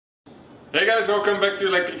Hey guys, welcome back to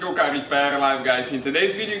Electrical Car Repair Live guys. In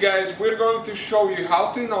today's video guys, we're going to show you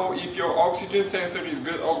how to know if your oxygen sensor is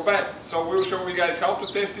good or bad. So we'll show you guys how to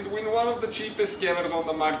test it with one of the cheapest scanners on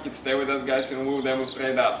the market. Stay with us guys and we'll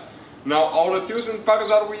demonstrate that. Now all the tools and parts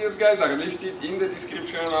that we use guys are listed in the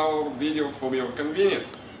description of our video for your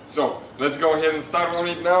convenience. So let's go ahead and start on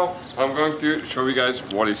it now. I'm going to show you guys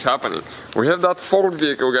what is happening. We have that Ford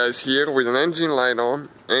vehicle guys here with an engine light on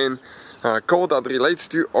and code that relates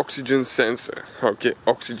to oxygen sensor. Okay,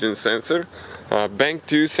 oxygen sensor, bank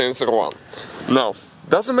 2 sensor 1. Now,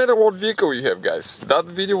 doesn't matter what vehicle you have guys, that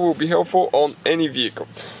video will be helpful on any vehicle.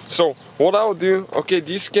 So what I'll do, okay,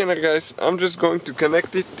 this scanner guys, I'm just going to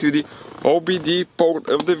connect it to the OBD port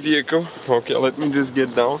of the vehicle. Okay, let me just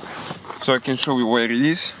get down so I can show you where it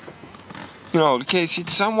is. You know, the case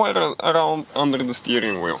it's somewhere around under the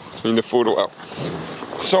steering wheel in the photo up.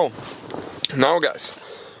 So now guys,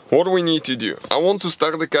 what do we need to do? I want to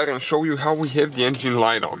start the car and show you how we have the engine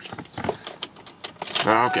light on.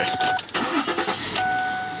 Okay.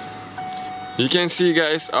 You can see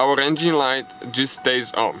guys, our engine light just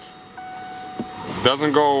stays on.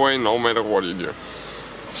 Doesn't go away no matter what you do.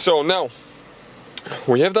 So now,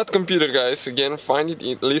 we have that computer guys, again find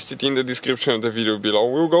it listed in the description of the video below.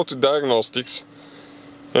 We'll go to diagnostics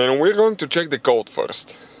and we're going to check the code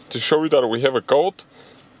first to show you that we have a code.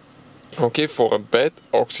 Okay, for a bad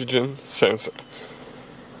oxygen sensor.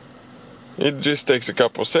 It just takes a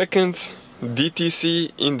couple seconds.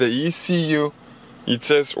 DTC in the ECU, it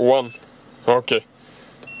says 1. Okay,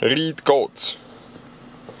 read codes.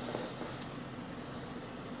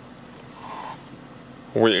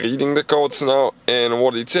 We're reading the codes now, and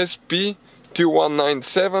what it says,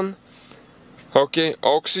 P2197. Okay,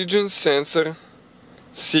 oxygen sensor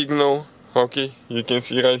signal. Okay, you can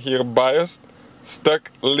see right here, biased,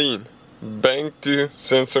 stuck, lean. Bank 2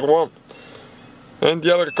 sensor 1, and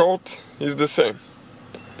the other code is the same.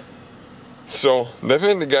 So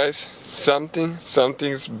definitely guys,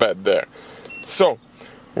 something's bad there. So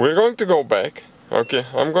we're going to go back. Okay,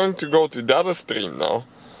 I'm going to go to data stream now.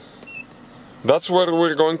 That's where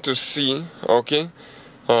we're going to see, okay,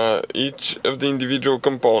 each of the individual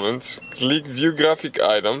components. Click view graphic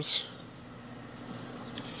items.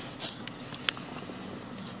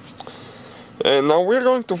 And now we're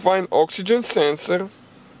going to find oxygen sensor,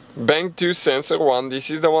 bank 2 sensor 1,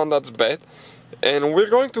 this is the one that's bad, and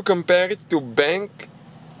we're going to compare it to bank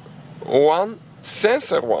 1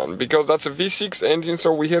 sensor 1, because that's a V6 engine,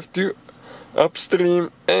 so we have 2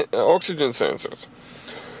 upstream oxygen sensors.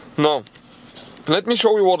 Now, let me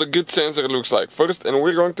show you what a good sensor looks like first, and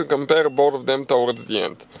we're going to compare both of them towards the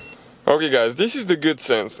end. Okay guys, this is the good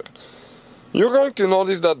sensor. You're going to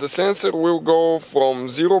notice that the sensor will go from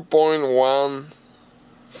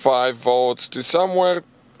 0.15 volts to somewhere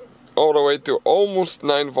all the way to almost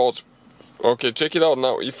 9 volts. Okay, check it out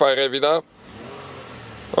now. If I rev it up,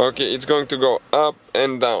 okay, it's going to go up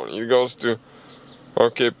and down. It goes to,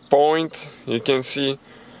 okay, point, you can see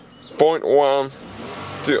 0.1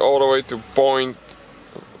 to all the way to 0.1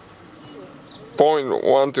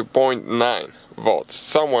 to 0.9 volts.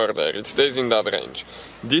 Somewhere there, it stays in that range.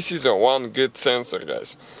 This is a one good sensor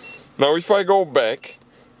guys. Now if I go back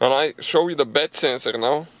and I show you the bad sensor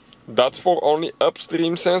now, that's for only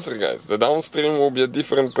upstream sensor guys. The downstream will be a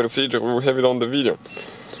different procedure, we will have it on the video.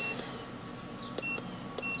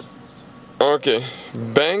 Okay,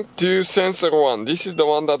 bank 2 sensor 1, this is the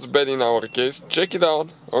one that's bad in our case. Check it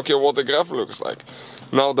out, okay, what the graph looks like.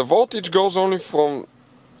 Now the voltage goes only from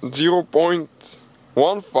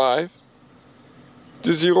 0.15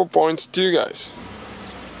 to 0.2 guys.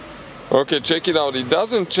 Okay, check it out, it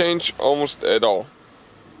doesn't change almost at all.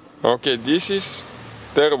 Okay, this is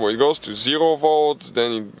terrible, it goes to 0 volts,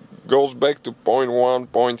 then it goes back to 0.1,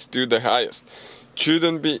 0.2, the highest. It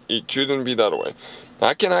shouldn't be that way.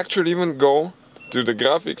 I can actually even go to the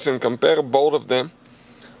graphics and compare both of them.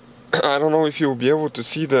 I don't know if you'll be able to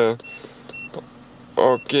see the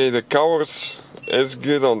colors as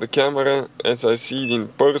good on the camera as I see it in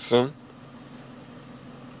person.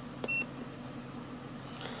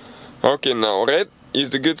 Okay, now red is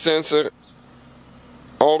the good sensor,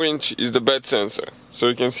 orange is the bad sensor. So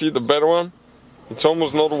you can see the bad one, it's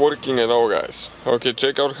almost not working at all guys. Okay,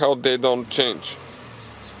 check out how they don't change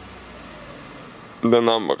the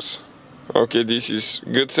numbers. Okay, this is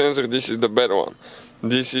good sensor, this is the bad one.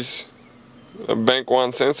 This is a bank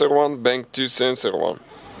 1 sensor 1, bank 2 sensor 1.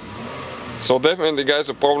 So definitely guys,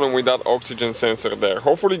 a problem with that oxygen sensor there.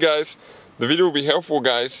 Hopefully guys, the video will be helpful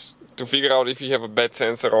guys to figure out if you have a bad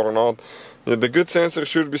sensor or not. Yeah, the good sensor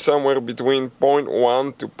should be somewhere between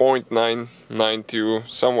 0.1 to 0.992,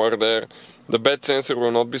 somewhere there. The bad sensor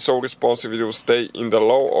will not be so responsive, it will stay in the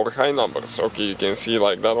low or high numbers. Okay, you can see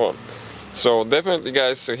like that one. So definitely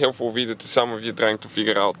guys, a helpful video to some of you trying to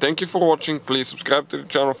figure out. Thank you for watching, please subscribe to the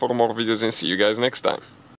channel for more videos and see you guys next time.